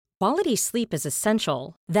Quality sleep is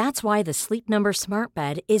essential. That's why the Sleep Number Smart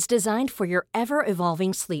Bed is designed for your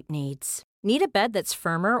ever-evolving sleep needs. Need a bed that's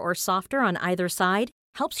firmer or softer on either side?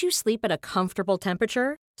 Helps you sleep at a comfortable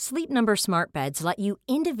temperature? Sleep Number Smart Beds let you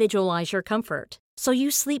individualize your comfort, so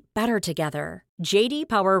you sleep better together. J.D.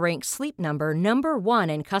 Power ranks Sleep Number number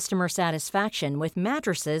 1 in customer satisfaction with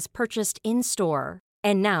mattresses purchased in-store.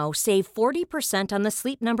 And now, save 40% on the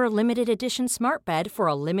Sleep Number Limited Edition Smart Bed for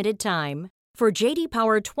a limited time. For J.D.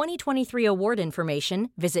 Power 2023 award information,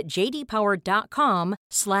 visit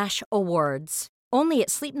jdpower.com/awards. Only at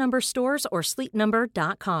Sleep Number stores or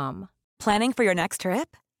sleepnumber.com. Planning for your next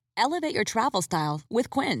trip? Elevate your travel style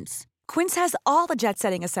with Quince. Quince has all the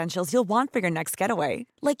jet-setting essentials you'll want for your next getaway,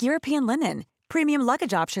 like European linen, premium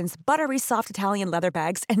luggage options, buttery soft Italian leather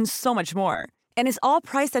bags, and so much more. And is all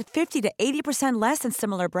priced at 50 to 80% less than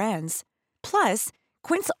similar brands. Plus,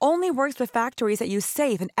 Quince only works with factories that use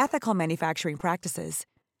safe and ethical manufacturing practices.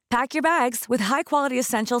 Pack your bags with high-quality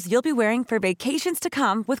essentials you'll be wearing for vacations to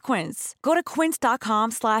come with Quince. Go to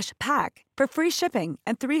quince.com/pack for free shipping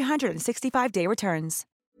and 365-day returns.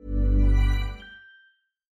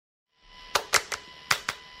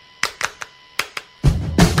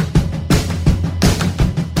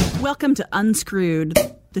 Welcome to Unscrewed,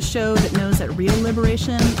 the show that knows that real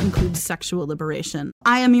liberation includes sexual liberation.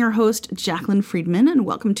 I am your host, Jaclyn Friedman, and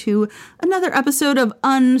welcome to another episode of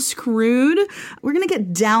Unscrewed. We're going to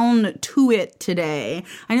get down to it today.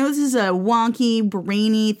 I know this is a wonky,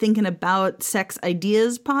 brainy, thinking about sex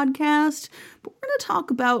ideas podcast, but we're going to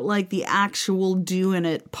talk about like the actual doing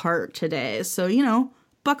it part today. So,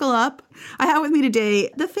 buckle up. I have with me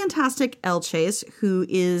today the fantastic Elle Chase, who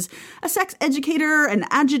is a sex educator, an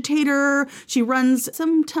agitator. She runs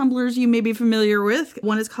some Tumblrs you may be familiar with.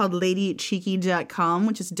 One is called LadyCheeky.com,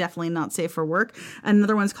 which is definitely not safe for work.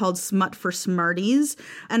 Another one's called Smut for Smarties.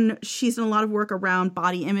 And she's done a lot of work around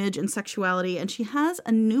body image and sexuality. And she has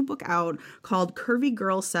a new book out called Curvy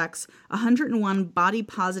Girl Sex, 101 Body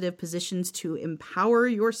Positive Positions to Empower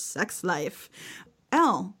Your Sex Life.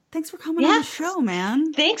 Elle, thanks for coming on the show,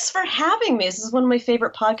 man. Thanks for having me. This is one of my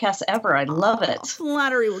favorite podcasts ever. I love it.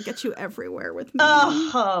 Flattery will get you everywhere with me.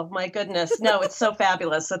 Oh, my goodness. No, it's so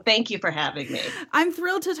fabulous. So thank you for having me. I'm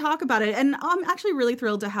thrilled to talk about it. And I'm actually really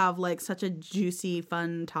thrilled to have like such a juicy,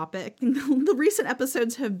 fun topic. The recent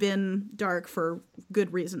episodes have been dark for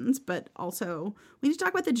good reasons, but also we need to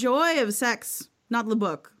talk about the joy of sex, not the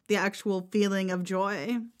book, the actual feeling of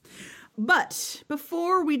joy. But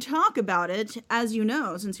before we talk about it, as you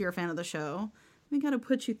know, since you're a fan of the show, we got to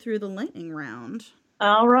put you through the lightning round.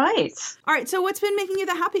 All right. All right. So what's been making you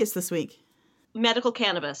the happiest this week? Medical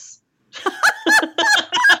cannabis.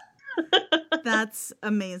 That's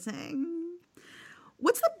amazing.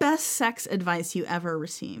 What's the best sex advice you ever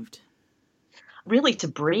received? Really, to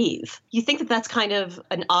breathe. You think that that's kind of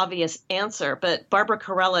an obvious answer, but Barbara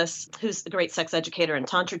Carrellis, who's a great sex educator and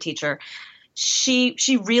tantra teacher, she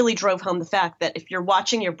really drove home the fact that if you're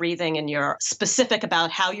watching your breathing and you're specific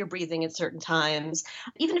about how you're breathing at certain times,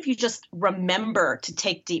 even if you just remember to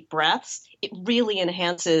take deep breaths, it really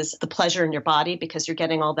enhances the pleasure in your body because you're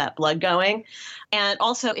getting all that blood going. And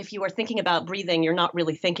also, if you are thinking about breathing, you're not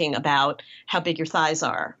really thinking about how big your thighs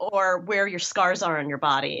are or where your scars are on your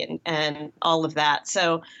body and all of that.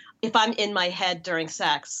 So if I'm in my head during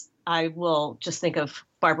sex, I will just think of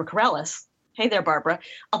Barbara Carrellis. Hey there, Barbara.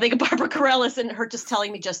 I'll think of Barbara Carrellis and her just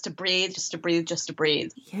telling me just to breathe, just to breathe, just to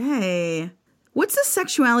breathe. Yay. What's the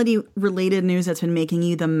sexuality-related news that's been making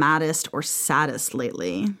you the maddest or saddest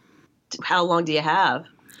lately? How long do you have?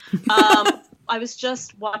 I was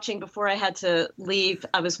just watching, before I had to leave,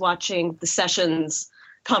 I was watching the Sessions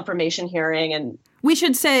confirmation hearing. And we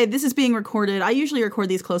should say this is being recorded. I usually record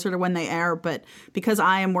these closer to when they air, but because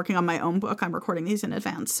I am working on my own book, I'm recording these in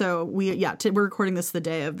advance. So we're recording this the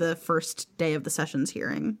day of the first day of the Sessions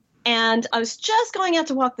hearing. And I was just going out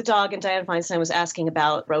to walk the dog, and Dianne Feinstein was asking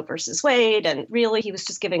about Roe versus Wade, and really he was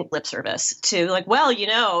just giving lip service to like, well,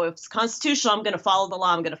 if it's constitutional, I'm going to follow the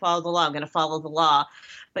law, I'm going to follow the law, I'm going to follow the law.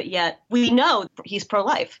 But yet we know he's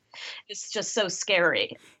pro-life. It's just so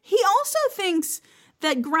scary. He also thinks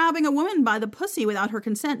that grabbing a woman by the pussy without her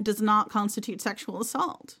consent does not constitute sexual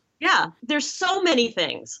assault. Yeah, there's so many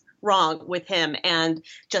things wrong with him and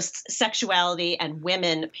just sexuality and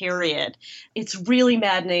women, period. It's really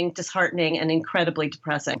maddening, disheartening, and incredibly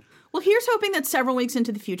depressing. Well, here's hoping that several weeks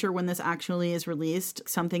into the future, when this actually is released,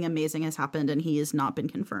 something amazing has happened and he has not been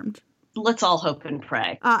confirmed. Let's all hope and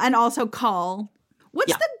pray. And also call.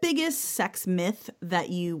 What's the biggest sex myth that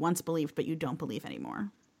you once believed but you don't believe anymore?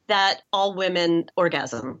 That all women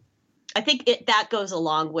orgasm. I think that goes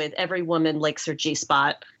along with every woman likes her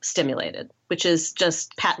G-spot stimulated, which is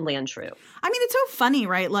just patently untrue. I mean, it's so funny,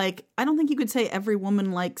 right? Like, I don't think you could say every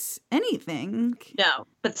woman likes anything. No,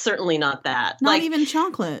 but certainly not that. Not even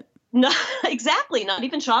chocolate. No, exactly. Not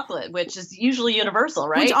even chocolate, which is usually universal,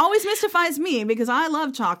 right? Which always mystifies me because I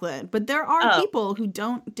love chocolate, but there are people who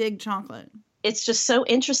don't dig chocolate. It's just so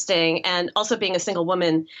interesting. And also being a single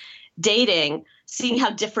woman dating, seeing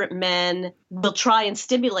how different men will try and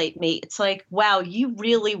stimulate me. It's like, wow, you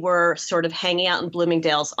really were sort of hanging out in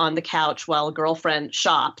Bloomingdale's on the couch while a girlfriend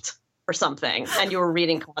shopped or something, and you were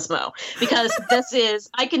reading Cosmo. Because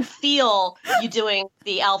I can feel you doing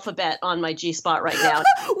the alphabet on my G-spot right now.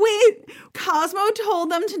 Wait, Cosmo told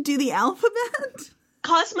them to do the alphabet?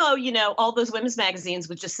 Cosmo, all those women's magazines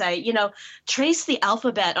would just say, trace the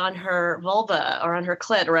alphabet on her vulva or on her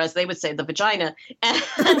clit, or as they would say, the vagina, and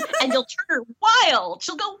you'll turn her wild.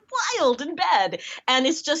 She'll go wild in bed. And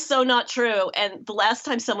it's just so not true. And the last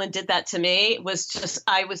time someone did that to me I was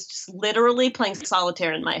just literally playing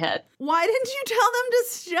solitaire in my head. Why didn't you tell them to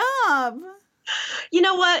stop? You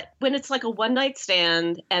know what? When it's like a one-night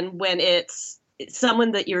stand and when it's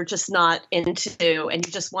someone that you're just not into and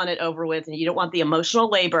you just want it over with and you don't want the emotional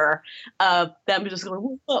labor of them just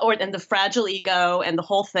going, and the fragile ego and the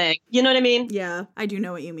whole thing. You know what I mean? Yeah, I do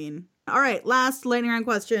know what you mean. All right, last lightning round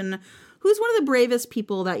question. Who's one of the bravest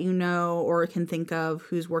people that you know or can think of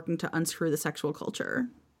who's working to unscrew the sexual culture?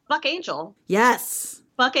 Buck Angel. Yes.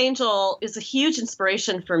 Buck Angel is a huge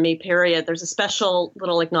inspiration for me, period. There's a special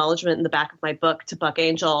little acknowledgement in the back of my book to Buck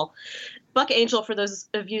Angel. Buck Angel, for those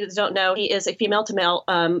of you that don't know, he is a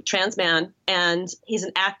female-to-male trans man, and he's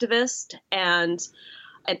an activist and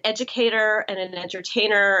an educator and an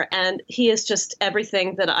entertainer, and he is just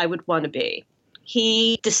everything that I would want to be.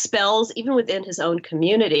 He dispels, even within his own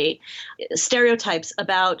community, stereotypes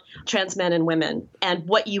about trans men and women and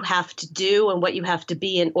what you have to do and what you have to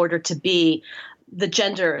be in order to be the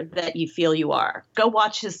gender that you feel you are. Go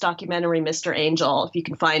watch his documentary, Mr. Angel, if you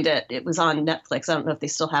can find it. It was on Netflix. I don't know if they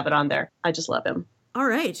still have it on there. I just love him. All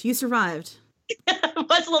right. You survived. It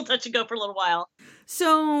was a little touch and go for a little while.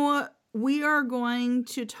 So we are going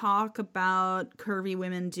to talk about curvy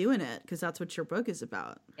women doing it because that's what your book is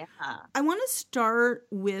about. Yeah. I want to start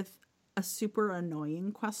with a super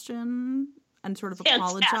annoying question and sort of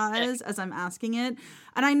apologize as I'm asking it.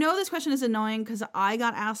 And I know this question is annoying because I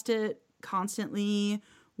got asked it constantly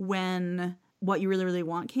when What You Really, Really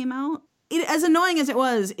Want came out. As annoying as it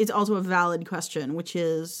was, it's also a valid question, which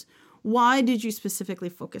is, why did you specifically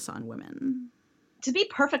focus on women? To be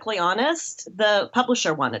perfectly honest, the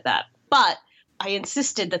publisher wanted that. But I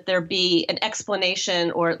insisted that there be an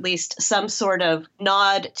explanation or at least some sort of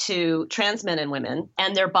nod to trans men and women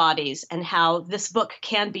and their bodies and how this book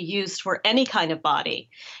can be used for any kind of body.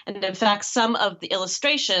 And in fact, some of the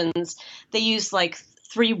illustrations, they use like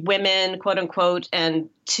 3 women, quote unquote, and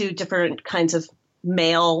 2 different kinds of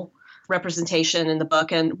male representation in the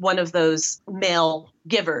book. And one of those male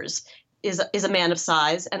givers is a man of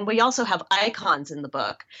size. And we also have icons in the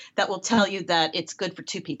book that will tell you that it's good for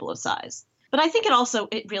 2 people of size. But I think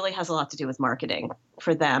it really has a lot to do with marketing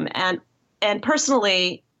for them. And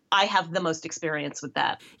personally, I have the most experience with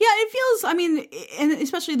that. Yeah, it feels, I mean, and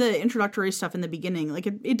especially the introductory stuff in the beginning, like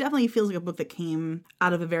it definitely feels like a book that came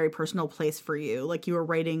out of a very personal place for you. Like you were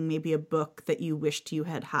writing maybe a book that you wished you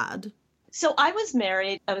had had. So I was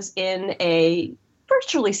married. I was in a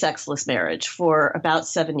virtually sexless marriage for about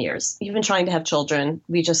 7 years. Even trying to have children.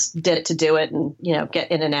 We just did it to do it and,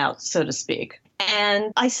 get in and out, so to speak.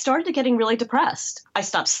 And I started getting really depressed. I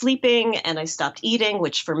stopped sleeping and I stopped eating,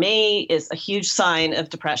 which for me is a huge sign of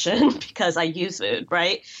depression because I use food,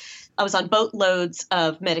 right? I was on boatloads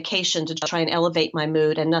of medication to try and elevate my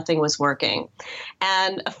mood and nothing was working.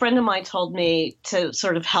 And a friend of mine told me to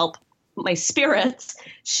sort of help my spirits.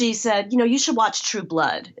 She said, you should watch True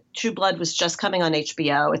Blood. True Blood was just coming on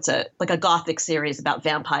HBO. It's a gothic series about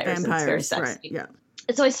vampires. And it's very sexy. Right, yeah.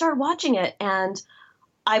 And so I started watching it and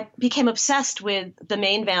I became obsessed with the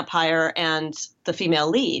main vampire and the female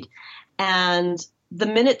lead. And the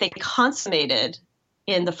minute they consummated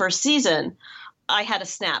in the first season, I had a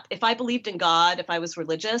snap. If I believed in God, if I was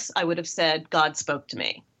religious, I would have said God spoke to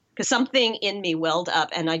me. Because something in me welled up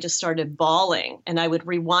and I just started bawling. And I would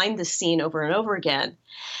rewind the scene over and over again.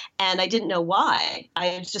 And I didn't know why.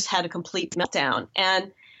 I just had a complete meltdown.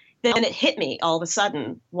 And then it hit me all of a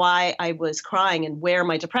sudden why I was crying and where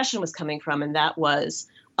my depression was coming from. And that was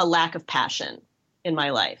a lack of passion in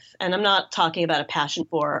my life. And I'm not talking about a passion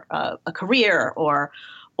for a career or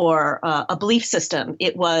a belief system.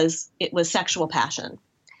 It was sexual passion.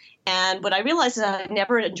 And what I realized is I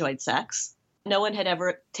never enjoyed sex. No one had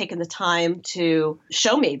ever taken the time to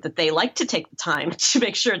show me that they liked to take the time to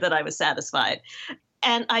make sure that I was satisfied.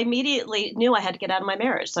 And I immediately knew I had to get out of my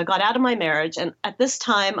marriage. So I got out of my marriage. And at this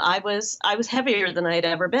time, I was heavier than I had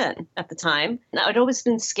ever been at the time. And I'd always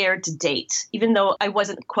been scared to date, even though I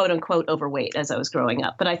wasn't, quote unquote, overweight as I was growing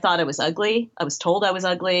up. But I thought I was ugly. I was told I was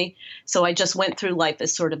ugly. So I just went through life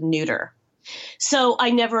as sort of neuter. So I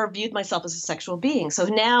never viewed myself as a sexual being. So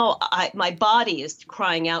now my body is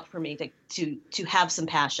crying out for me to have some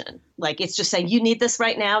passion. Like it's just saying, you need this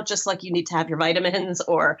right now, just like you need to have your vitamins,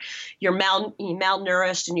 or you're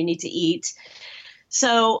malnourished and you need to eat.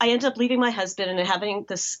 So I ended up leaving my husband and having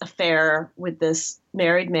this affair with this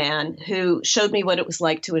married man who showed me what it was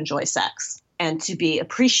like to enjoy sex and to be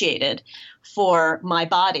appreciated for my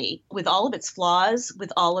body with all of its flaws,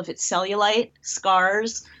 with all of its cellulite,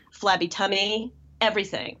 scars, flabby tummy,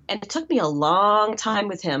 everything. And it took me a long time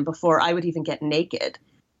with him before I would even get naked.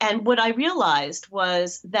 And what I realized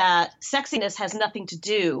was that sexiness has nothing to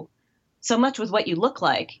do so much with what you look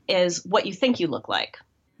like as what you think you look like.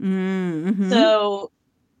 Mm-hmm. So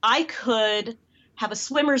I could have a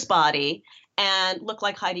swimmer's body and look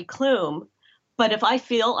like Heidi Klum, but if I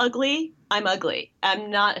feel ugly, I'm ugly.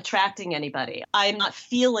 I'm not attracting anybody. I'm not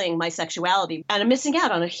feeling my sexuality, and I'm missing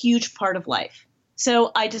out on a huge part of life.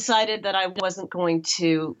 So I decided that I wasn't going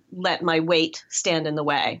to let my weight stand in the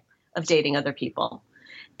way of dating other people.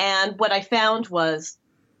 And what I found was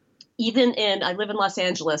I live in Los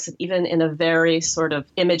Angeles, and even in a very sort of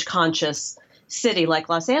image conscious city like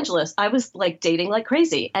Los Angeles, I was like dating like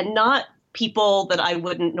crazy, and not people that I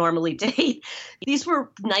wouldn't normally date. These were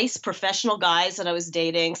nice professional guys that I was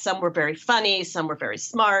dating. Some were very funny, some were very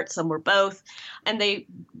smart, some were both. And they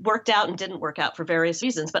worked out and didn't work out for various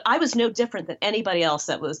reasons. But I was no different than anybody else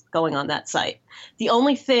that was going on that site. The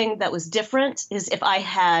only thing that was different is if I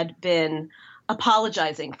had been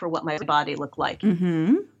apologizing for what my body looked like.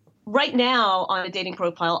 Mm-hmm. Right now on a dating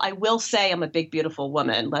profile, I will say I'm a big, beautiful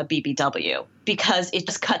woman, a BBW, because it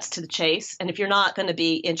just cuts to the chase. And if you're not going to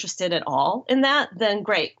be interested at all in that, then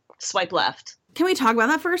great, swipe left. Can we talk about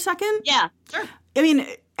that for a second? Yeah, sure. I mean,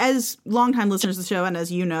 as longtime listeners of the show, and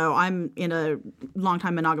as you know, I'm in a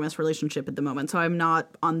longtime monogamous relationship at the moment, so I'm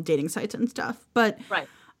not on dating sites and stuff. But right.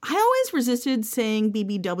 I always resisted saying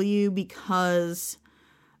BBW because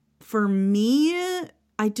for me,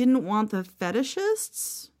 I didn't want the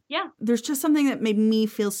fetishists. Yeah. There's just something that made me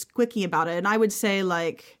feel squicky about it. And I would say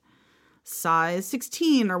like size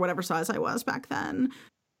 16 or whatever size I was back then.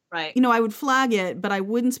 Right. You know, I would flag it, but I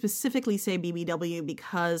wouldn't specifically say BBW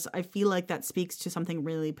because I feel like that speaks to something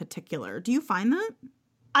really particular. Do you find that?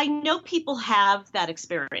 I know people have that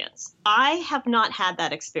experience. I have not had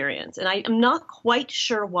that experience, and I am not quite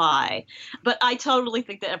sure why. But I totally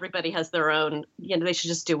think that everybody has their own, they should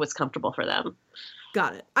just do what's comfortable for them.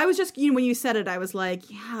 Got it. I was just, when you said it, I was like,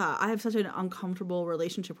 yeah, I have such an uncomfortable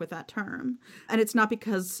relationship with that term. And it's not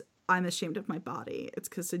because I'm ashamed of my body. It's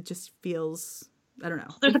because it just feels, I don't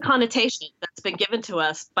know. There's a connotation that's been given to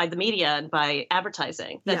us by the media and by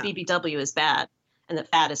advertising that BBW is bad and that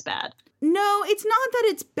fat is bad. No, it's not that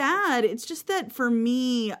it's bad. It's just that for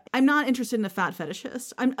me, I'm not interested in a fat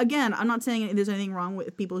fetishist. I'm not saying there's anything wrong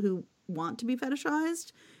with people who want to be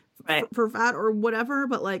fetishized. Right. For fat or whatever,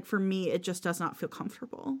 but like for me, it just does not feel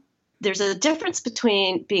comfortable. There's a difference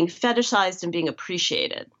between being fetishized and being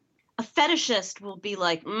appreciated. A fetishist will be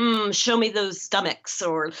like, show me those stomachs,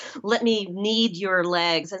 or let me knead your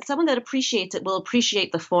legs. And someone that appreciates it will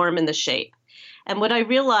appreciate the form and the shape. And what I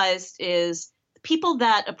realized is people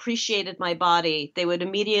that appreciated my body, they would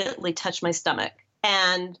immediately touch my stomach.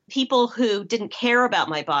 And people who didn't care about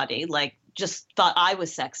my body, like just thought I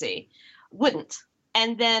was sexy, wouldn't.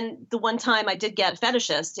 And then the one time I did get a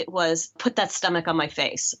fetishist, it was put that stomach on my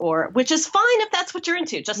face, which is fine if that's what you're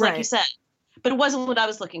into, just like you said. But it wasn't what I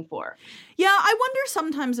was looking for. Yeah, I wonder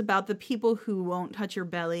sometimes about the people who won't touch your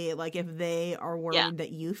belly, like if they are worried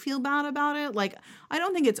that you feel bad about it. Like, I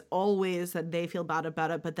don't think it's always that they feel bad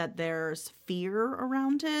about it, but that there's fear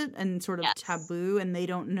around it and sort of taboo, and they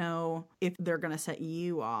don't know if they're going to set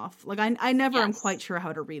you off. Like, I never am quite sure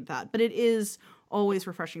how to read that, but it is always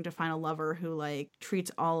refreshing to find a lover who like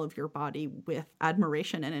treats all of your body with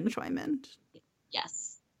admiration and enjoyment.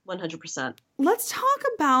 Yes, 100%. Let's talk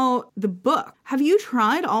about the book. Have you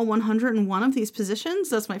tried all 101 of these positions?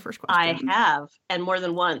 That's my first question. I have, and more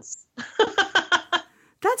than once.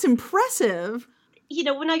 That's impressive.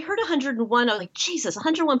 when I heard 101, I was like, Jesus,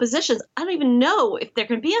 101 positions. I don't even know if there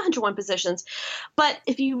can be 101 positions. But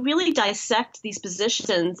if you really dissect these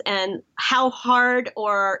positions and how hard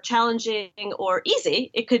or challenging or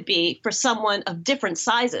easy it could be for someone of different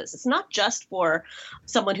sizes, it's not just for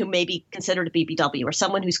someone who may be considered a BBW or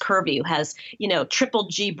someone who's curvy, who has, triple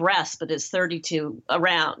G breasts but is 32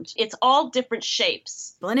 around. It's all different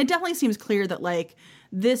shapes. And it definitely seems clear that, like,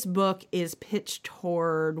 this book is pitched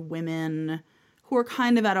toward women who are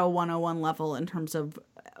kind of at a 101 level in terms of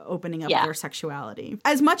opening up their sexuality.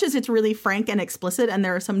 As much as it's really frank and explicit, and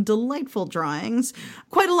there are some delightful drawings,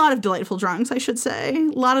 quite a lot of delightful drawings, I should say.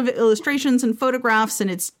 A lot of illustrations and photographs,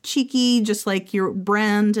 and it's cheeky, just like your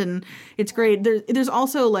brand, and it's great. There's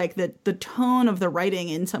also, like, the tone of the writing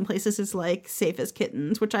in some places is, like, safe as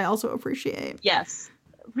kittens, which I also appreciate. Yes.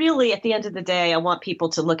 Really, at the end of the day, I want people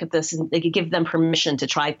to look at this and they could give them permission to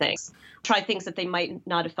try things that they might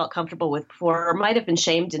not have felt comfortable with before or might have been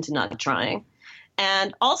shamed into not trying.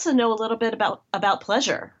 And also know a little bit about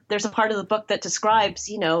pleasure. There's a part of the book that describes,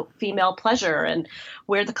 female pleasure and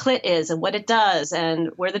where the clit is and what it does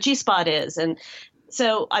and where the G-spot is. And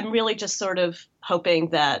so I'm really just sort of hoping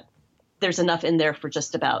that there's enough in there for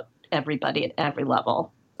just about everybody at every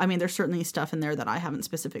level. I mean, there's certainly stuff in there that I haven't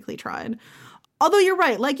specifically tried. Although you're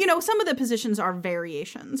right, like, some of the positions are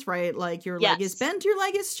variations, right? Like, your leg is bent, your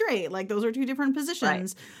leg is straight. Like, those are two different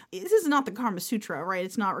positions. Right. This is not the Kama Sutra, right?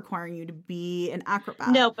 It's not requiring you to be an acrobat.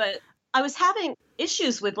 No, but I was having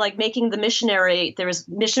issues with, like, making the missionary. There was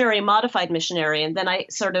missionary and modified missionary, and then I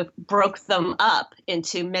sort of broke them up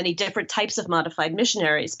into many different types of modified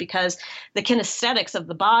missionaries because the kinesthetics of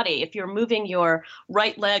the body, if you're moving your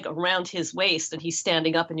right leg around his waist and he's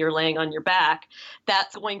standing up and you're laying on your back,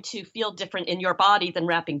 that's going to feel different in your body than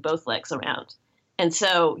wrapping both legs around. And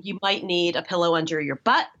so you might need a pillow under your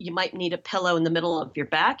butt. You might need a pillow in the middle of your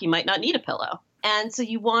back. You might not need a pillow. And so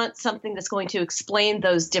you want something that's going to explain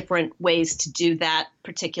those different ways to do that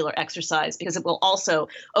particular exercise, because it will also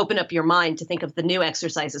open up your mind to think of the new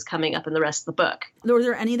exercises coming up in the rest of the book. Were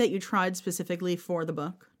there any that you tried specifically for the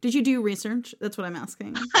book? Did you do research? That's what I'm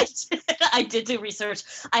asking. I did do research.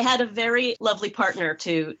 I had a very lovely partner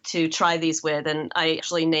to try these with, and I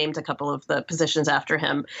actually named a couple of the positions after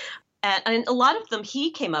him. And a lot of them he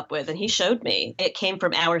came up with and he showed me. It came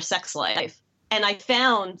from Our Sex Life. And I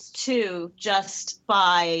found, too, just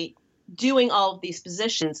by doing all of these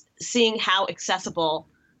positions, seeing how accessible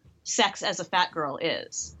sex as a fat girl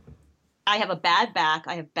is. I have a bad back.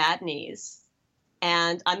 I have bad knees.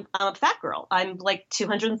 And I'm a fat girl. I'm like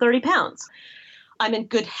 230 pounds. I'm in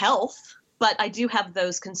good health, but I do have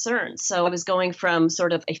those concerns. So I was going from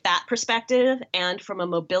sort of a fat perspective and from a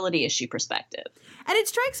mobility issue perspective. And it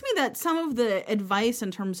strikes me that some of the advice in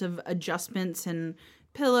terms of adjustments and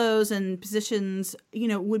pillows and positions,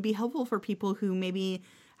 would be helpful for people who maybe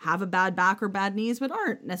have a bad back or bad knees, but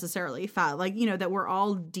aren't necessarily fat. Like, that we're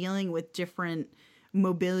all dealing with different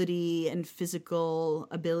mobility and physical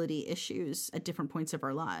ability issues at different points of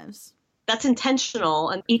our lives. That's intentional.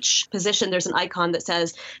 And each position, there's an icon that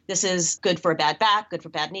says, this is good for a bad back, good for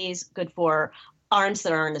bad knees, good for arms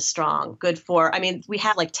that aren't as strong, good for, we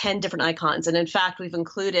have like 10 different icons. And in fact, we've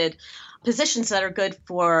included positions that are good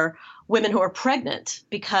for women who are pregnant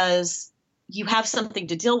because you have something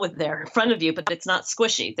to deal with there in front of you, but it's not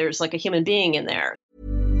squishy. There's like a human being in there.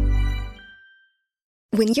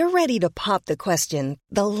 When you're ready to pop the question,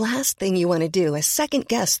 the last thing you want to do is second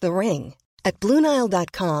guess the ring. At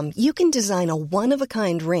BlueNile.com, you can design a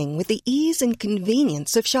one-of-a-kind ring with the ease and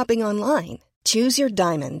convenience of shopping online. Choose your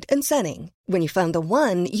diamond and setting. When you find the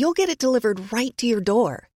one, you'll get it delivered right to your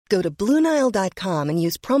door. Go to BlueNile.com and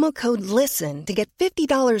use promo code LISTEN to get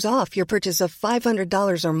 $50 off your purchase of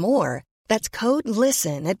 $500 or more. That's code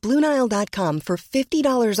LISTEN at BlueNile.com for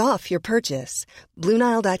 $50 off your purchase.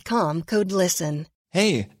 BlueNile.com, code LISTEN.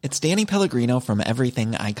 Hey, it's Danny Pellegrino from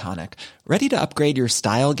Everything Iconic. Ready to upgrade your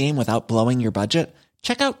style game without blowing your budget?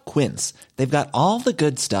 Check out Quince. They've got all the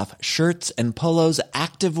good stuff, shirts and polos,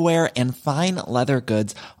 activewear, and fine leather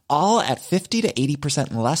goods, all at 50 to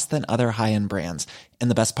 80% less than other high-end brands. And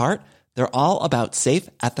the best part? They're all about safe,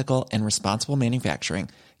 ethical, and responsible manufacturing.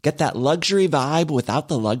 Get that luxury vibe without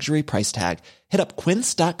the luxury price tag. Hit up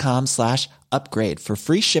quince.com/upgrade for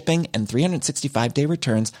free shipping and 365-day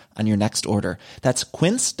returns on your next order. That's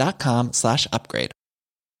quince.com/upgrade.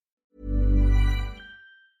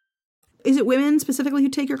 Is it women specifically who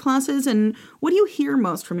take your classes? And what do you hear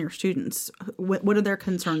most from your students? What are their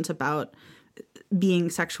concerns about being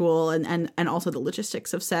sexual and also the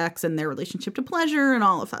logistics of sex and their relationship to pleasure and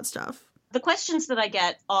all of that stuff? The questions that I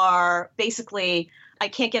get are basically, I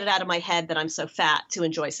can't get it out of my head that I'm so fat to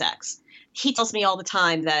enjoy sex. He tells me all the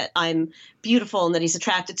time that I'm beautiful and that he's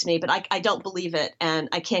attracted to me, but I don't believe it and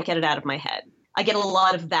I can't get it out of my head. I get a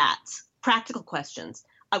lot of that. Practical questions.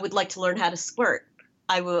 I would like to learn how to squirt.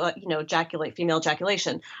 I will, ejaculate, female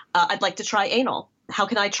ejaculation. I'd like to try anal. How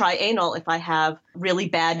can I try anal if I have really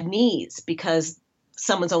bad knees because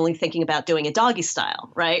someone's only thinking about doing a doggy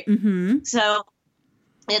style, right? Mm-hmm. So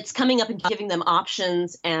it's coming up and giving them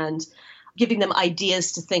options and giving them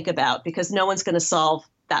ideas to think about, because no one's going to solve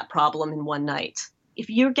that problem in one night. If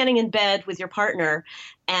you're getting in bed with your partner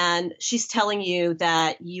and she's telling you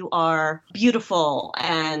that you are beautiful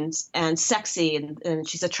and sexy and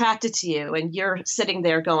she's attracted to you, and you're sitting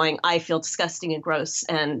there going, I feel disgusting and gross.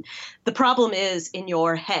 And the problem is in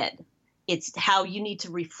your head. It's how you need to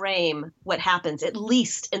reframe what happens, at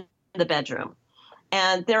least in the bedroom.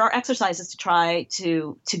 And there are exercises to try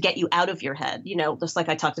to get you out of your head. Just like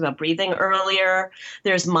I talked about breathing earlier.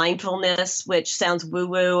 There's mindfulness, which sounds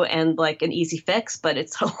woo-woo and like an easy fix, but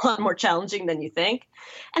it's a lot more challenging than you think.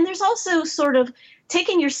 And there's also sort of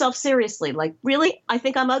taking yourself seriously. Like, really? I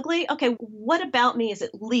think I'm ugly? Okay, what about me is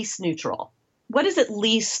at least neutral? What is at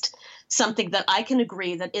least something that I can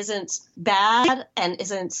agree that isn't bad and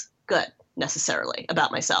isn't good necessarily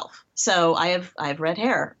about myself? So I have red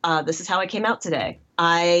hair. This is how I came out today.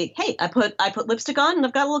 I put lipstick on and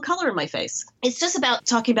I've got a little color in my face. It's just about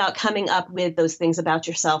talking about coming up with those things about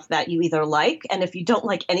yourself that you either like, and if you don't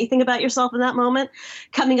like anything about yourself in that moment,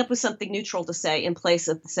 coming up with something neutral to say in place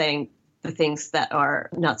of saying the things that are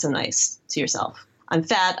not so nice to yourself. I'm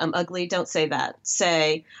fat, I'm ugly, don't say that.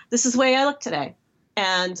 Say, this is the way I look today.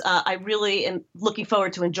 And I really am looking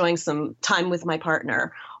forward to enjoying some time with my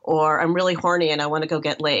partner, or I'm really horny and I want to go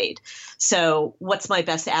get laid. So what's my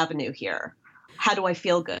best avenue here? How do I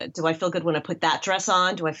feel good? Do I feel good when I put that dress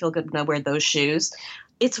on? Do I feel good when I wear those shoes?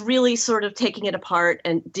 It's really sort of taking it apart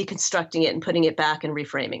and deconstructing it and putting it back and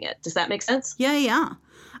reframing it. Does that make sense? Yeah.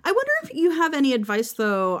 I wonder if you have any advice,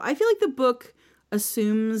 though. I feel like the book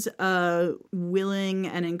assumes a willing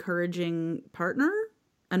and encouraging partner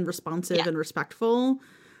and responsive and respectful.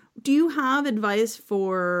 Do you have advice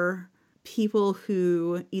for people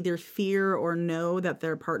who either fear or know that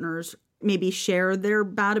their partners maybe share their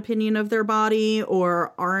bad opinion of their body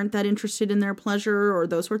or aren't that interested in their pleasure or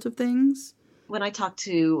those sorts of things? When I talk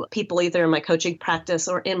to people either in my coaching practice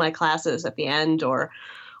or in my classes at the end or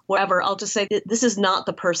wherever, I'll just say that this is not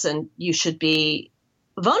the person you should be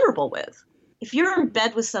vulnerable with. If you're in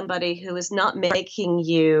bed with somebody who is not making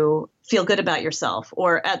you feel good about yourself,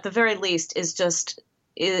 or at the very least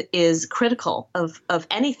is critical of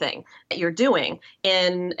anything that you're doing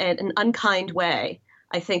in an unkind way,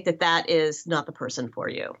 I think that is not the person for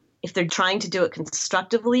you. If they're trying to do it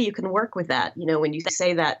constructively, you can work with that. When you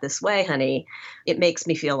say that this way, honey, it makes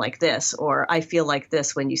me feel like this, or I feel like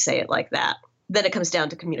this when you say it like that. Then it comes down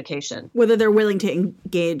to communication. Whether they're willing to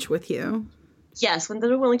engage with you. Yes, when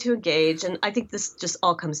they're willing to engage. And I think this just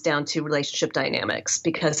all comes down to relationship dynamics,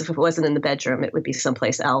 because if it wasn't in the bedroom, it would be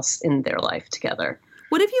someplace else in their life together.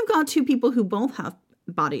 What if you've got two people who both have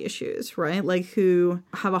body issues, right? Like who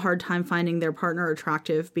have a hard time finding their partner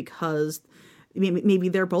attractive because maybe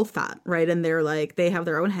they're both fat, right? And they have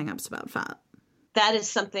their own hangups about fat. That is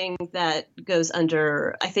something that goes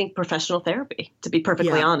under, I think, professional therapy, to be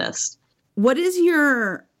perfectly honest. What is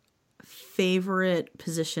your favorite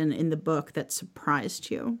position in the book that surprised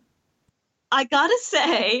you? I gotta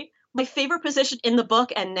say, my favorite position in the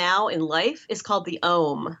book and now in life is called the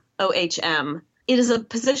OHM, O-H-M. It is a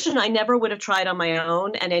position I never would have tried on my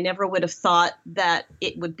own, and I never would have thought that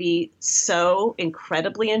it would be so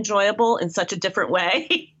incredibly enjoyable in such a different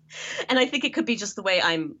way. And I think it could be just the way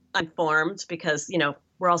I'm formed, because,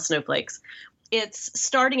 we're all snowflakes. It's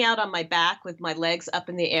starting out on my back with my legs up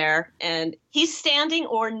in the air, and he's standing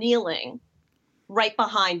or kneeling right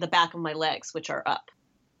behind the back of my legs, which are up.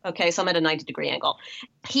 Okay, so I'm at a 90-degree angle.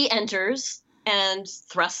 He enters and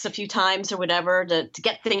thrusts a few times or whatever to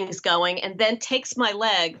get things going, and then takes my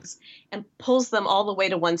legs and pulls them all the way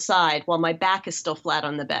to one side while my back is still flat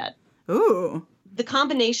on the bed. Ooh. The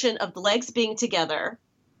combination of the legs being together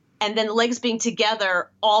and then the legs being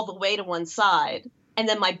together all the way to one side and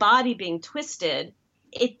then my body being twisted,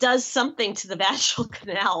 it does something to the vaginal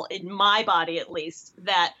canal, in my body at least,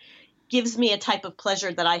 that gives me a type of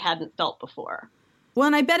pleasure that I hadn't felt before. Well,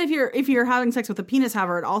 and I bet if you're having sex with a penis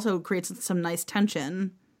haver, it also creates some nice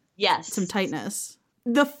tension. Yes. Some tightness.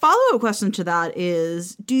 The follow-up question to that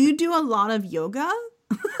is, do you do a lot of yoga?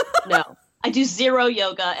 No. I do zero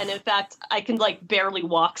yoga, and in fact, I can barely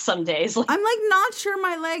walk some days. I'm not sure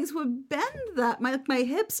my legs would bend that, my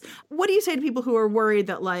hips. What do you say to people who are worried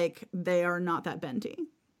that they are not that bendy?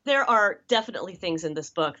 There are definitely things in this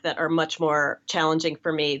book that are much more challenging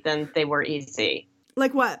for me than they were easy.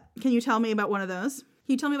 Like what? Can you tell me about one of those?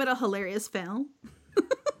 Can you tell me about a hilarious fail?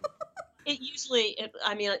 It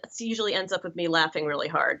usually ends up with me laughing really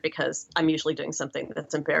hard because I'm usually doing something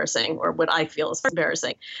that's embarrassing or what I feel is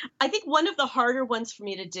embarrassing. I think one of the harder ones for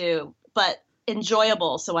me to do, but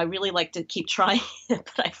enjoyable, so I really like to keep trying it,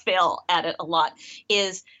 but I fail at it a lot,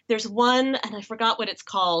 is there's one, and I forgot what it's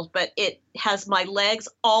called, but it has my legs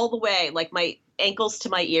all the way, like my ankles to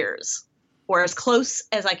my ears, or as close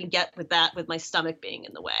as I can get with that, with my stomach being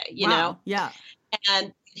in the way, you know? Yeah.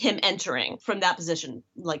 And him entering from that position,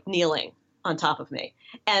 like kneeling on top of me.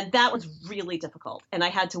 And that was really difficult. And I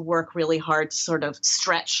had to work really hard to sort of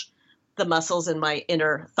stretch the muscles in my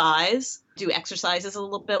inner thighs, do exercises a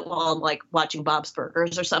little bit while I'm like watching Bob's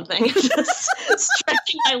Burgers or something, just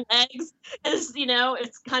stretching my legs.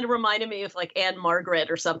 It's kind of reminded me of like Anne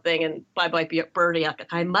Margaret or something, and Bye Bye Birdie.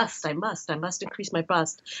 I must increase my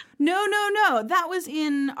bust. No. That was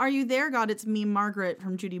in Are You There, God? It's Me, Margaret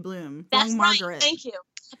from Judy Blume. That's Margaret. Right. Thank you.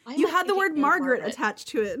 You had the word Margaret attached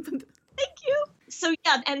to it. Thank you. So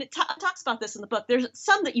yeah, and it talks about this in the book. There's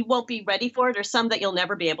some that you won't be ready for. There's some that you'll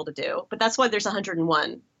never be able to do. But that's why there's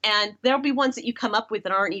 101. And there'll be ones that you come up with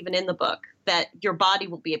that aren't even in the book that your body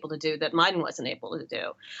will be able to do that mine wasn't able to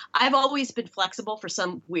do. I've always been flexible for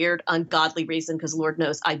some weird, ungodly reason, because Lord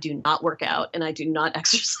knows I do not work out and I do not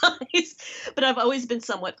exercise. But I've always been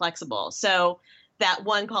somewhat flexible. So that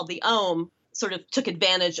one called the Om sort of took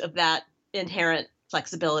advantage of that inherent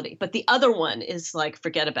flexibility. But the other one is like,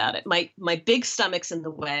 forget about it. My big stomach's in the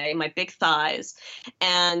way, my big thighs.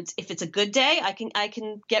 And if it's a good day, I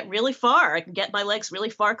can get really far. I can get my legs really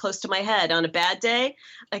far close to my head. On a bad day,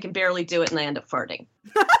 I can barely do it and I end up farting.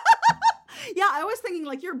 Yeah, I was thinking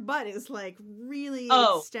like your butt is like really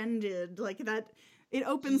extended, like that. It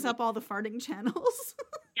opens up all the farting channels.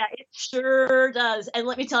 Yeah, it sure does. And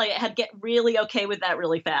let me tell you, I had to get really okay with that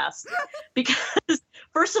really fast. Because,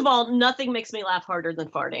 first of all, nothing makes me laugh harder than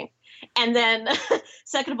farting. And then,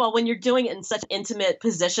 second of all, when you're doing it in such an intimate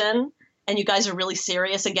position and you guys are really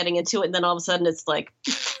serious and getting into it, and then all of a sudden it's like,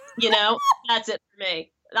 that's it for me.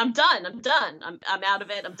 I'm done. I'm out of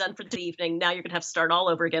it. I'm done for the evening. Now you're going to have to start all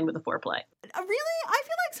over again with the foreplay. Really? I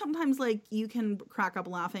feel like sometimes like you can crack up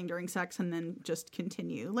laughing during sex and then just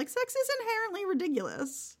continue. Like sex is inherently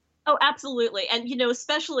ridiculous. Oh, absolutely. And,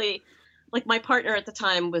 especially like my partner at the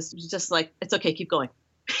time was just like, it's okay, keep going.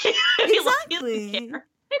 Exactly. They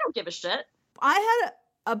don't give a shit. I had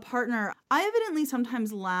a partner. I evidently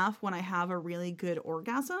sometimes laugh when I have a really good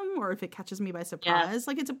orgasm or if it catches me by surprise.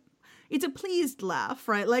 Yeah. Like it's a pleased laugh,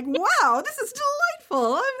 right? Like, wow, this is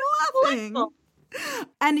delightful. I'm laughing. Delightful.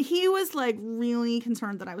 And he was like really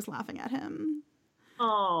concerned that I was laughing at him.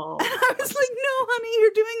 Oh. And I was like, no, honey,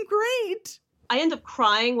 you're doing great. I end up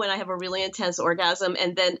crying when I have a really intense orgasm.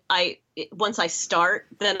 And then once I start,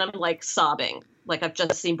 then I'm like sobbing. Like I've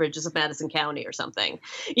just seen Bridges of Madison County or something.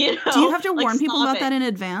 Do you have to warn people about that in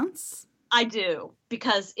advance? I do.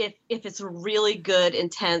 Because if it's a really good,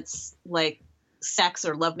 intense, like sex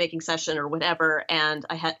or lovemaking session or whatever, and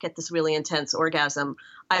I get this really intense orgasm,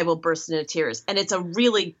 I will burst into tears. And it's a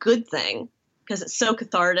really good thing because it's so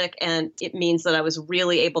cathartic and it means that I was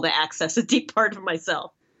really able to access a deep part of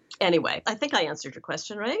myself. Anyway, I think I answered your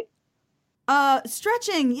question, right?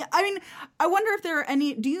 Stretching. Yeah, I mean, I wonder if there are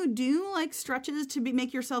any, do you do like stretches to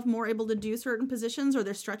make yourself more able to do certain positions? Or are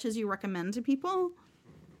there stretches you recommend to people?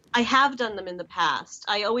 I have done them in the past.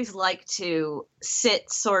 I always like to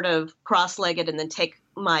sit sort of cross-legged and then take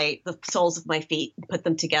the soles of my feet and put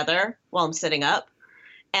them together while I'm sitting up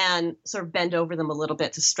and sort of bend over them a little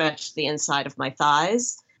bit to stretch the inside of my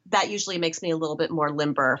thighs. That usually makes me a little bit more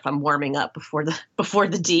limber if I'm warming up before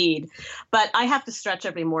the deed. But I have to stretch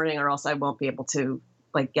every morning or else I won't be able to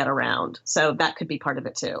like get around. So that could be part of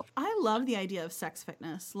it too. I love the idea of sex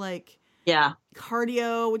fitness. Like, yeah,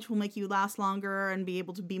 cardio, which will make you last longer and be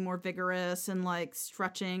able to be more vigorous, and like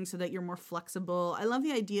stretching so that you're more flexible. I love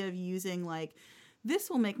the idea of using like,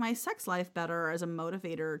 this will make my sex life better as a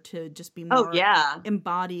motivator to just be more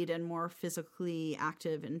embodied and more physically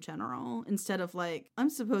active in general, instead of like,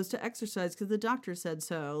 I'm supposed to exercise because the doctor said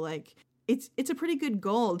so. Like it's a pretty good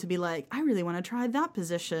goal to be like, I really want to try that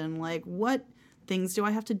position. Like, what things do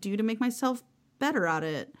I have to do to make myself better at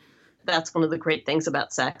it? That's one of the great things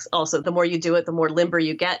about sex. Also, the more you do it, the more limber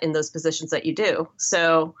you get in those positions that you do.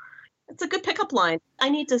 So it's a good pickup line. I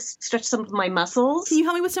need to stretch some of my muscles. Can you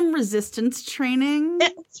help me with some resistance training?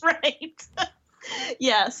 That's right.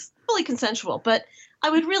 Yes, fully consensual, but I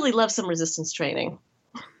would really love some resistance training.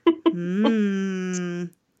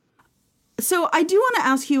 So I do want to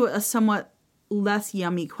ask you a somewhat less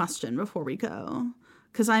yummy question before we go.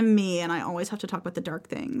 because I'm me and I always have to talk about the dark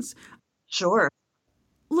things. Sure.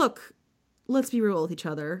 Look, let's be real with each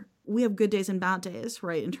other. We have good days and bad days,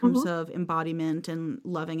 right? In terms of embodiment and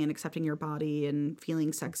loving and accepting your body and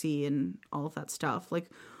feeling sexy and all of that stuff. Like,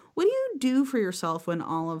 what do you do for yourself when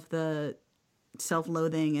all of the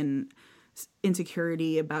self-loathing and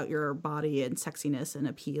insecurity about your body and sexiness and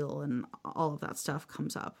appeal and all of that stuff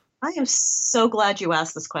comes up? I am so glad you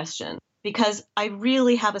asked this question, because I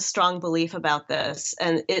really have a strong belief about this,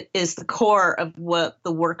 and it is the core of what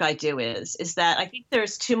the work I do is that I think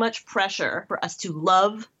there's too much pressure for us to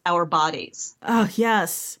love our bodies. Oh,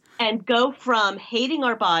 yes. And go from hating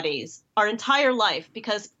our bodies our entire life,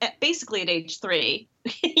 because basically at age 3,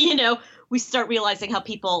 we start realizing how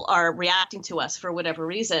people are reacting to us for whatever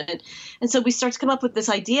reason. And so we start to come up with this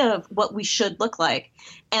idea of what we should look like.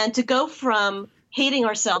 And to go from hating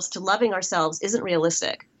ourselves to loving ourselves isn't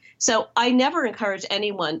realistic. So I never encourage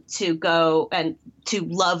anyone to go and to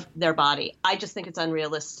love their body. I just think it's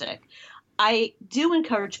unrealistic. I do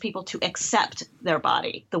encourage people to accept their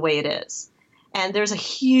body the way it is. And there's a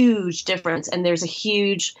huge difference, and there's a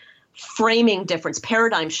huge framing difference,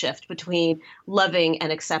 paradigm shift between loving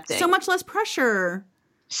and accepting. So much less pressure.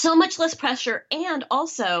 So much less pressure. And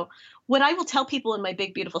also, what I will tell people in my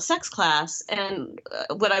Big Beautiful Sex class, and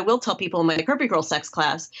what I will tell people in my Curvy Girl Sex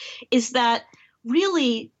class, is that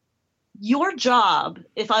really your job,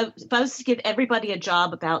 if I was to give everybody a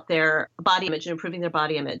job about their body image and improving their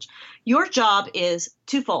body image, your job is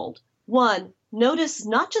twofold. One, notice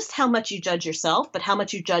not just how much you judge yourself, but how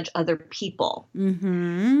much you judge other people.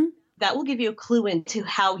 Mm-hmm. That will give you a clue into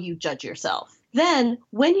how you judge yourself. Then,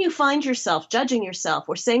 when you find yourself judging yourself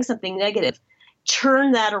or saying something negative,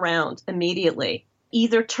 turn that around immediately.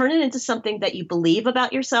 Either turn it into something that you believe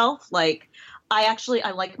about yourself, like,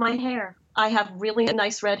 I like my hair. I have really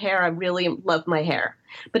nice red hair. I really love my hair.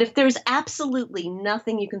 But if there's absolutely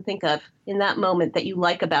nothing you can think of in that moment that you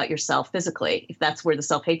like about yourself physically, if that's where the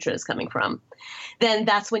self-hatred is coming from, then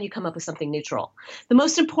that's when you come up with something neutral. The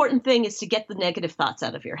most important thing is to get the negative thoughts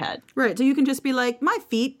out of your head. Right. So you can just be like, my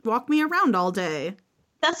feet walk me around all day.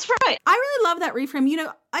 That's right. I really love that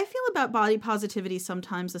reframe. I feel about body positivity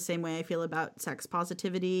sometimes the same way I feel about sex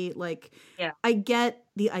positivity. Like, yeah. I get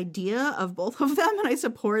the idea of both of them, and I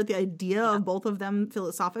support the idea of both of them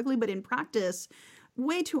philosophically, but in practice,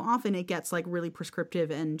 way too often it gets like really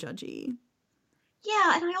prescriptive and judgy.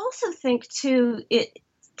 Yeah, and I also think too,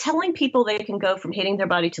 telling people they can go from hating their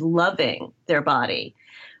body to loving their body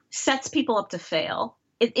sets people up to fail.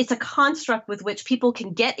 It's a construct with which people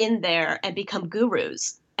can get in there and become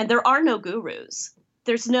gurus. And there are no gurus.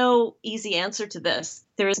 There's no easy answer to this.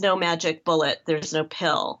 There is no magic bullet. There's no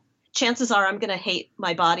pill. Chances are I'm going to hate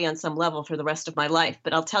my body on some level for the rest of my life.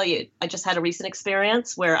 But I'll tell you, I just had a recent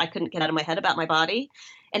experience where I couldn't get out of my head about my body.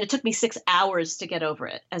 And it took me 6 hours to get over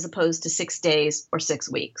it, as opposed to 6 days or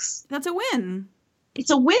 6 weeks. That's a win.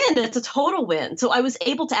 It's a win. It's a total win. So I was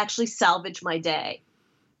able to actually salvage my day.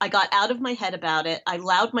 I got out of my head about it. I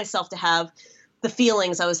allowed myself to have the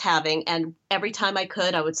feelings I was having. And every time I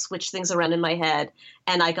could, I would switch things around in my head.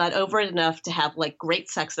 And I got over it enough to have like great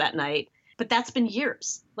sex that night. But that's been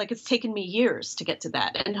years. Like, it's taken me years to get to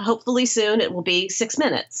that. And hopefully soon it will be 6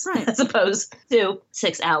 minutes, right, as opposed to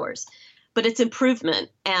 6 hours. But it's improvement,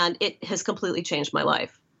 and it has completely changed my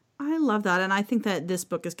life. I love that. And I think that this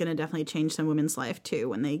book is going to definitely change some women's life too,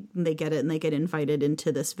 when they get it and they get invited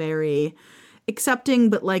into this very accepting,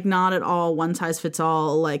 but like not at all one size fits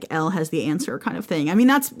all, like Elle has the answer kind of thing. I mean,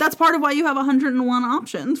 that's part of why you have 101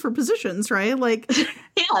 options for positions, right? Like,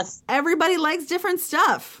 yes, everybody likes different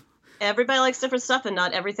stuff. Everybody likes different stuff, and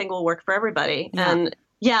not everything will work for everybody. Yeah. And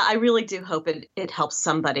yeah, I really do hope it helps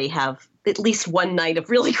somebody have at least one night of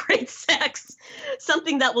really great sex.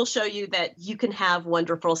 Something that will show you that you can have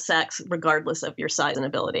wonderful sex regardless of your size and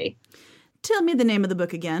ability. Tell me the name of the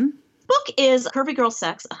book again. Book is Curvy Girl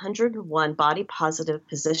Sex, 101 Body Positive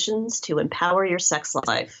Positions to Empower Your Sex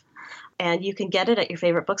Life. And you can get it at your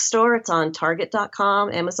favorite bookstore. It's on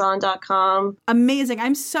Target.com, Amazon.com. Amazing.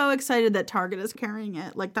 I'm so excited that Target is carrying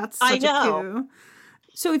it. Like, that's such a coup.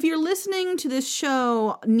 So if you're listening to this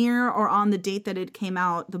show near or on the date that it came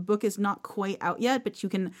out, the book is not quite out yet, but you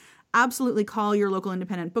can absolutely call your local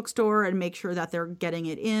independent bookstore and make sure that they're getting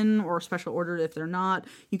it in, or special order if they're not.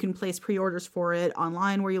 You can place pre-orders for it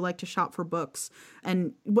online where you like to shop for books.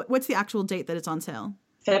 And what's the actual date that it's on sale?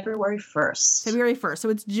 February 1st. February 1st. So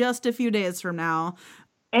it's just a few days from now.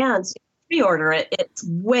 And if you pre-order it, it's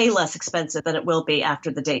way less expensive than it will be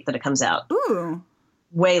after the date that it comes out. Ooh.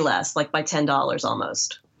 Way less, like by $10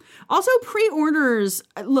 almost. Also, pre-orders,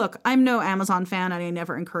 look, I'm no Amazon fan, and I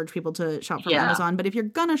never encourage people to shop from Amazon, but if you're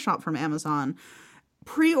going to shop from Amazon,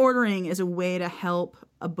 Pre-ordering is a way to help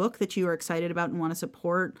a book that you are excited about and want to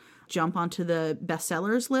support jump onto the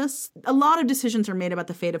bestsellers list. A lot of decisions are made about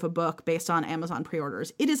the fate of a book based on Amazon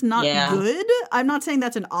pre-orders. It is not good. I'm not saying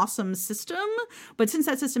that's an awesome system, but since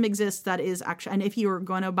that system exists, that is actually, and if you're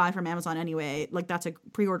going to buy from Amazon anyway, like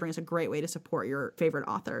pre-ordering is a great way to support your favorite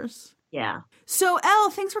authors. Yeah. So, Elle,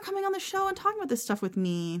 thanks for coming on the show and talking about this stuff with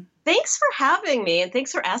me. Thanks for having me, and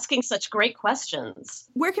thanks for asking such great questions.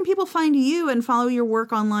 Where can people find you and follow your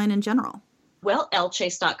work online in general? Well,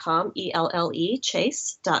 ellechase.com, ELLE,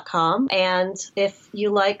 chase.com. And if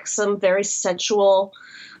you like some very sensual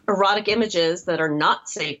erotic images that are not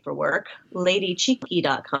safe for work,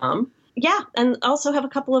 ladycheeky.com. Yeah, and also have a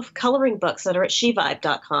couple of coloring books that are at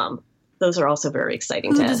shevibe.com. Those are also very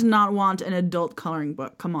exciting. Who does not want an adult coloring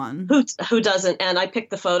book? Come on. Who doesn't? And I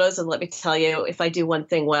pick the photos, and let me tell you, if I do one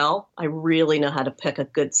thing well, I really know how to pick a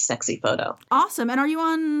good, sexy photo. Awesome. And are you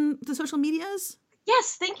on the social medias?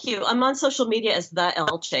 Yes, thank you. I'm on social media as The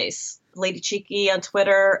Elle Chase. Lady Cheeky on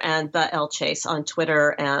Twitter and The Elle Chase on Twitter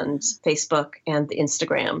and Facebook and the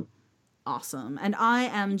Instagram. Awesome. And I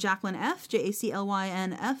am Jaclyn F,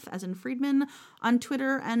 JACLYNF, as in Friedman, on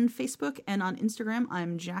Twitter and Facebook, and on Instagram,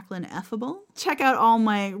 I'm Jaclyn Effable. Check out all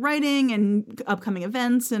my writing and upcoming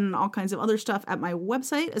events and all kinds of other stuff at my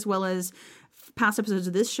website, as well as past episodes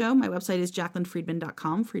of this show. My website is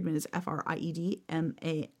jaclynfriedman.com. Friedman is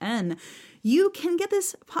Friedman. You can get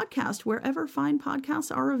this podcast wherever fine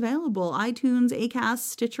podcasts are available. iTunes, Acast,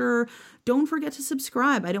 Stitcher. Don't forget to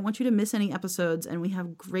subscribe. I don't want you to miss any episodes, and we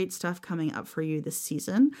have great stuff coming up for you this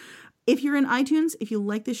season. If you're in iTunes, if you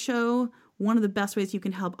like this show, one of the best ways you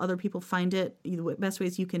can help other people find it, the best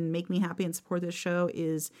ways you can make me happy and support this show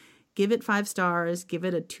is give it 5 stars, give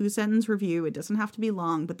it a 2-sentence review. It doesn't have to be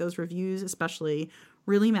long, but those reviews especially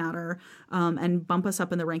really matter, and bump us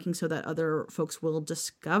up in the rankings so that other folks will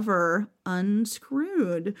discover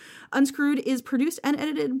Unscrewed. Unscrewed is produced and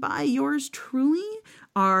edited by yours truly.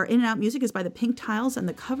 Our in and out music is by the Pink Tiles, and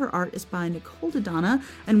the cover art is by Nicole Dodonna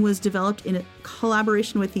and was developed in a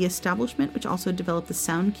collaboration with The Establishment, which also developed the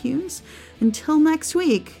sound cues. Until next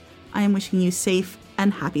week, I am wishing you safe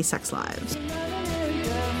and happy sex lives.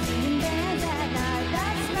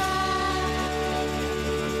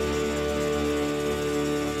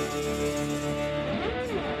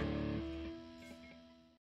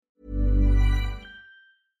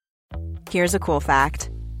 Here's a cool fact.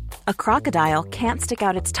 A crocodile can't stick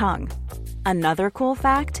out its tongue. Another cool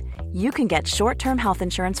fact, you can get short-term health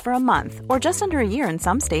insurance for a month or just under a year in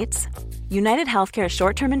some states. United Healthcare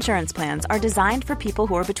short-term insurance plans are designed for people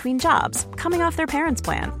who are between jobs, coming off their parents'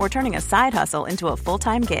 plan, or turning a side hustle into a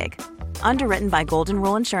full-time gig. Underwritten by Golden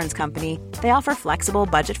Rule Insurance Company, they offer flexible,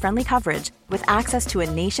 budget-friendly coverage with access to a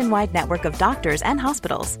nationwide network of doctors and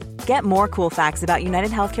hospitals. Get more cool facts about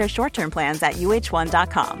United Healthcare short-term plans at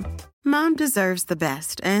uh1.com. Mom deserves the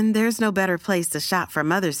best, and there's no better place to shop for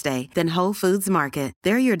Mother's Day than Whole Foods Market.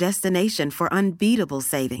 They're your destination for unbeatable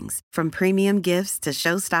savings, from premium gifts to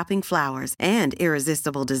show-stopping flowers and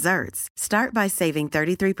irresistible desserts. Start by saving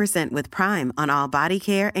 33% with Prime on all body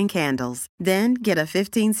care and candles. Then get a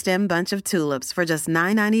 15-stem bunch of tulips for just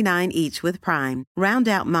 $9.99 each with Prime. Round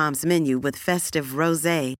out Mom's menu with festive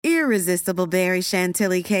rosé, irresistible berry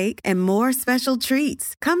chantilly cake, and more special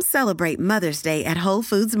treats. Come celebrate Mother's Day at Whole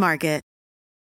Foods Market.